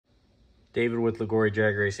David with Liguori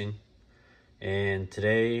Drag Racing, and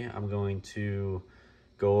today I'm going to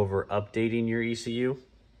go over updating your ECU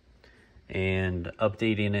and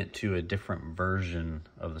updating it to a different version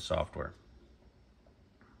of the software.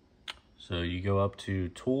 So you go up to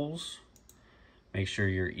Tools, make sure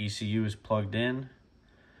your ECU is plugged in.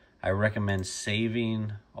 I recommend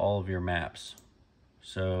saving all of your maps.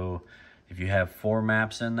 So if you have 4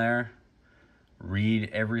 maps in there, read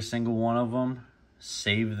every single one of them,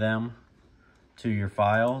 save them to your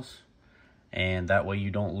files, and that way you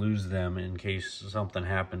don't lose them in case something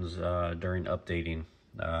happens during updating.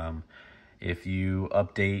 If you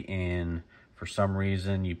update and for some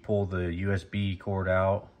reason you pull the USB cord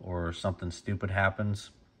out or something stupid happens,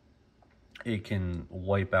 it can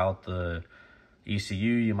wipe out the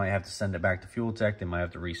ECU. You might have to send it back to FuelTech. They might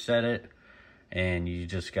have to reset it, and you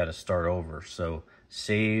just got to start over. So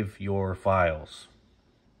save your files.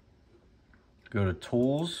 Go to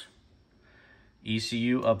Tools,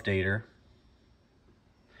 ECU Updater,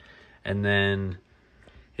 and then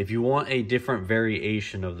if you want a different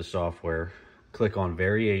variation of the software, click on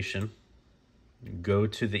Variation, go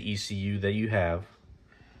to the ECU that you have.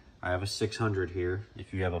 I have a 600 here.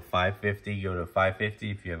 If you have a 550, go to 550.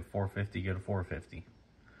 If you have a 450, go to 450.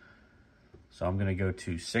 So I'm going to go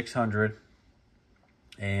to 600,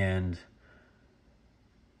 and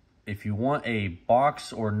if you want a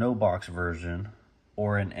box or no box version,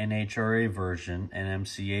 or an NHRA version, an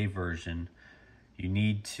MCA version, you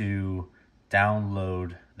need to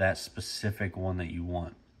download that specific one that you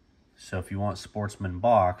want. So if you want Sportsman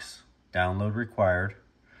Box, download required.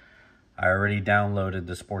 I already downloaded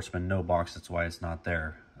the Sportsman No Box, that's why it's not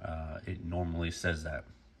there. It normally says that.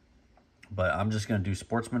 But I'm just going to do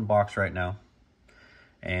Sportsman Box right now,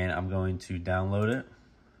 and I'm going to download it.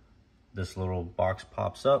 This little box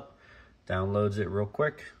pops up, downloads it real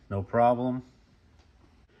quick, no problem.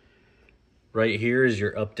 Right here is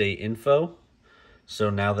your update info. So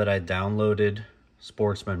now that I downloaded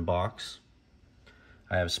Sportsman Box,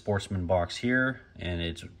 I have Sportsman Box here, and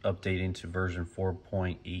it's updating to version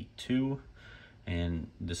 4.82, and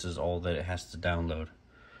this is all that it has to download.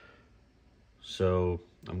 So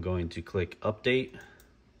I'm going to click Update.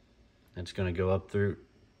 It's going to go up through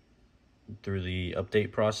the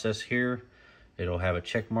update process here. It'll have a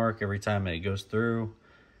check mark every time it goes through,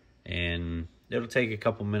 and it'll take a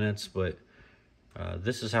couple minutes, but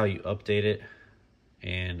this is how you update it,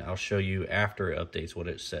 and I'll show you after it updates what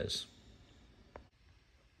it says.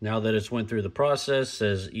 Now that it's went through the process, it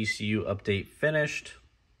says ECU update finished,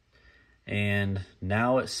 and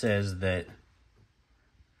now it says that,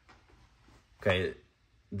 okay,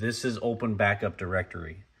 this is open backup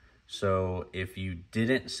directory. So if you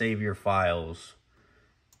didn't save your files,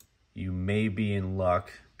 you may be in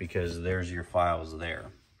luck because there's your files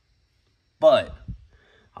there. But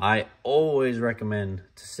I always recommend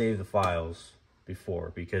to save the files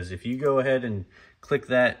before, because if you go ahead and click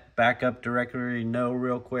that backup directory no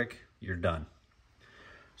real quick, you're done.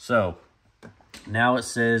 So now it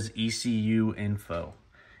says ECU info.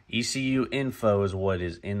 ECU info is what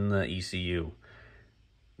is in the ECU.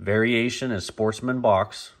 Variation is Sportsman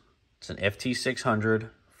Box. It's an FT600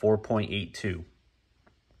 4.82.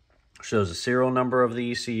 Shows the serial number of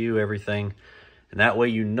the ECU, everything. And that way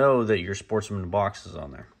you know that your Sportsman Box is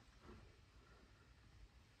on there.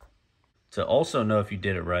 To also know if you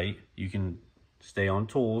did it right, you can stay on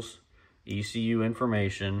Tools, ECU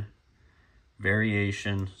Information,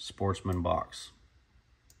 Variation, Sportsman Box.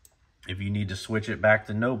 If you need to switch it back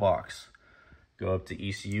to no box, go up to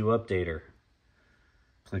ECU Updater.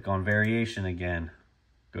 Click on Variation again.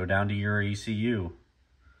 Go down to your ECU.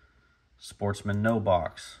 Sportsman No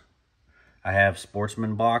Box. I have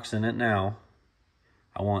Sportsman Box in it now.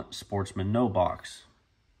 I want Sportsman No Box.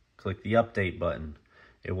 Click the Update button.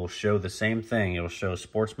 It will show the same thing. It will show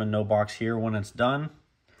Sportsman No Box here when it's done.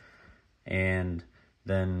 And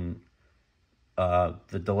then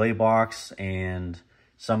the delay box and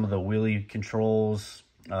some of the wheelie controls,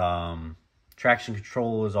 traction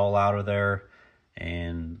control is all out of there.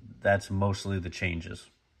 And that's mostly the changes.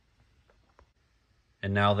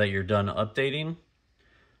 And now that you're done updating,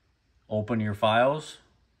 open your files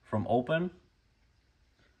from Open.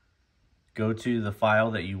 Go to the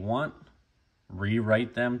file that you want.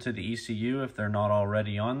 Rewrite them to the ECU if they're not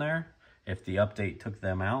already on there. If the update took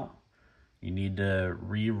them out, you need to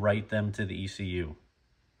rewrite them to the ECU.